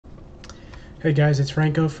Hey guys, it's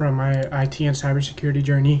Franco from my IT and cybersecurity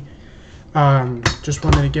journey. Just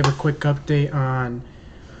wanted to give a quick update on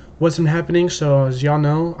what's been happening. So as y'all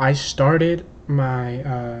know, I started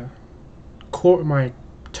my my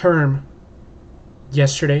term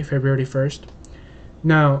yesterday, February 1st.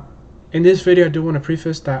 Now, in this video, I do want to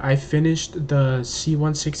preface that I finished the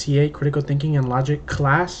C168 Critical Thinking and Logic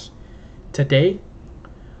class today.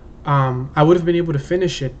 I would have been able to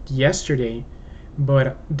finish it yesterday,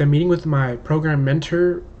 but the meeting with my program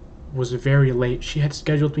mentor was very late. She had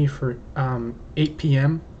scheduled me for 8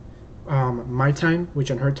 p.m. My time,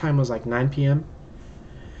 which in her time was like 9 p.m.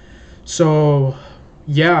 So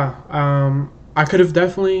yeah, I could have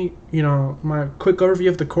definitely, my quick overview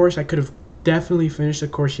of the course, I could have definitely finished the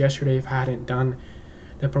course yesterday if I hadn't done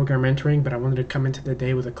the program mentoring, but I wanted to come into the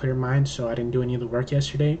day with a clear mind, so I didn't do any of the work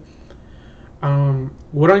yesterday.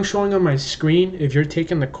 What I'm showing on my screen, if you're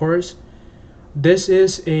taking the course, this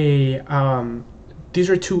is these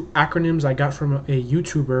are two acronyms I got from a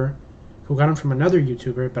YouTuber who got them from another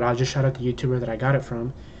YouTuber, but I'll just shout out the YouTuber that I got it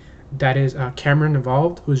from. That is Cameron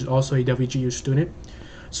Involved, who's also a WGU student.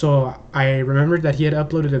 So I remembered that he had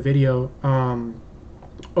uploaded a video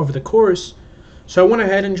over the course, so I went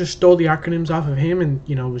ahead and just stole the acronyms off of him, and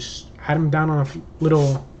had him down on a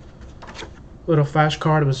little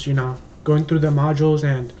flashcard. Was going through the modules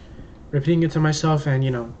and repeating it to myself, and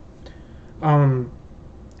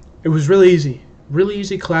it was really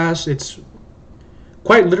easy class. It's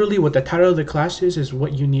quite literally what the title of the class is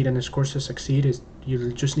what you need in this course to succeed. Is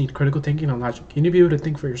you just need critical thinking and logic. You need to be able to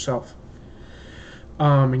think for yourself,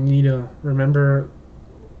 and you need to remember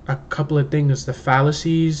a couple of things: the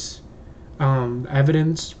fallacies,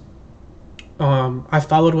 evidence. I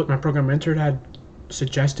followed what my program mentor had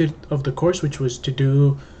suggested of the course, which was to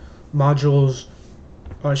do modules.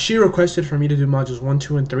 She requested for me to do modules 1,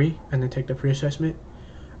 2, and 3, and then take the pre-assessment.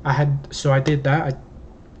 So I did that. I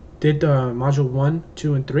did module 1,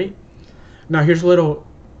 2, and 3. Now here's a little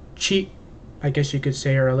cheat, I guess you could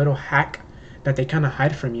say, or a little hack that they kind of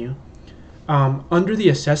hide from you. Under the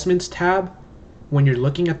assessments tab, when you're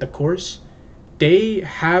looking at the course, they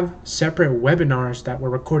have separate webinars that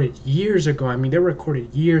were recorded years ago. I mean, they were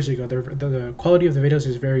recorded years ago. The quality of the videos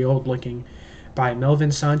is very old looking, by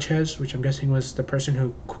Melvin Sanchez, which I'm guessing was the person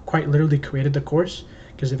who quite literally created the course,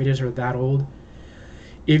 because the videos are that old.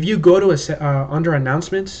 If you go to under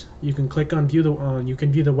announcements, you can click on view you can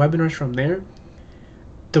view the webinars from there.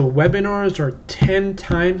 The webinars are 10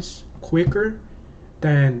 times quicker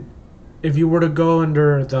than if you were to go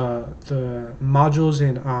under the modules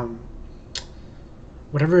in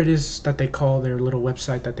whatever it is that they call their little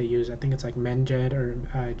website that they use. I think it's like MenJed or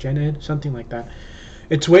GenEd, something like that.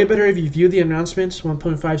 It's way better if you view the announcements,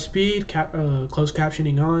 1.5 speed, closed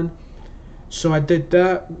captioning on. So I did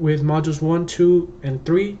that with modules 1, 2, and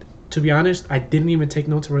 3. To be honest, I didn't even take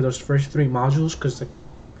notes over those first 3 modules because the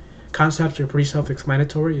concepts are pretty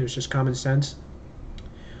self-explanatory. It was just common sense.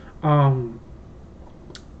 And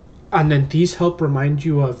then these help remind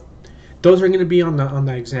you of, those are going to be on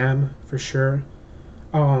the exam for sure.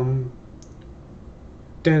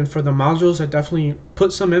 Then for the modules, I definitely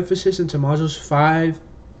put some emphasis into modules 5,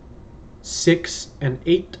 6, and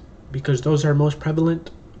 8 because those are most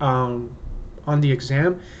prevalent on the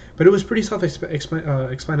exam. But it was pretty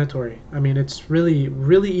self-explanatory. I mean, it's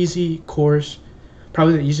really easy course.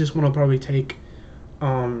 Probably the easiest one I'll probably take.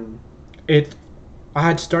 I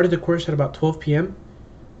had started the course at about 12 p.m.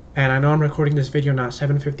 and I know I'm recording this video now at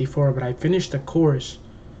 7:54, but I finished the course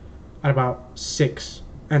at about 6.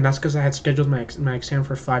 And that's because I had scheduled my exam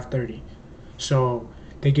for 5:30. So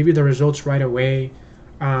they give you the results right away.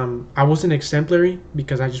 I wasn't exemplary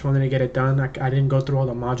because I just wanted to get it done. I didn't go through all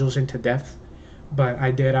the modules into depth, but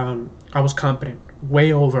I did. I was competent,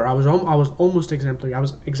 way over. I was almost exemplary. I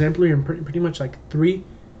was exemplary in pretty much like 3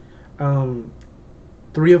 of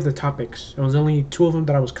the topics. It was only 2 of them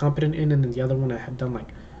that I was competent in, and then the other one I had done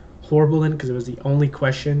like horrible in because it was the only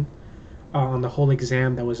question on the whole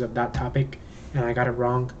exam that was of that topic, and I got it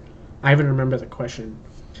wrong. I even remember the question.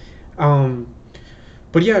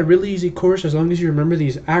 But yeah, really easy course as long as you remember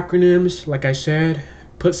these acronyms. Like I said,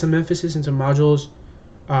 put some emphasis into modules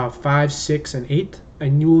 5, 6, and 8,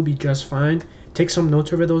 and you will be just fine. Take some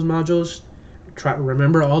notes over those modules. Try to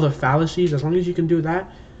remember all the fallacies. As long as you can do that,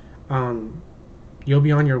 you'll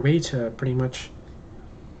be on your way to pretty much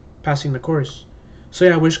passing the course. So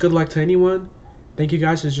yeah, I wish good luck to anyone. Thank you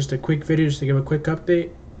guys. It's just a quick video just to give a quick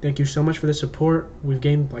update. Thank you so much for the support. We've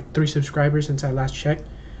gained like 3 subscribers since I last checked.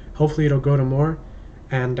 Hopefully it'll grow to more.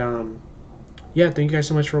 And yeah, thank you guys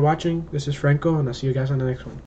so much for watching. This is Franco, and I'll see you guys on the next one.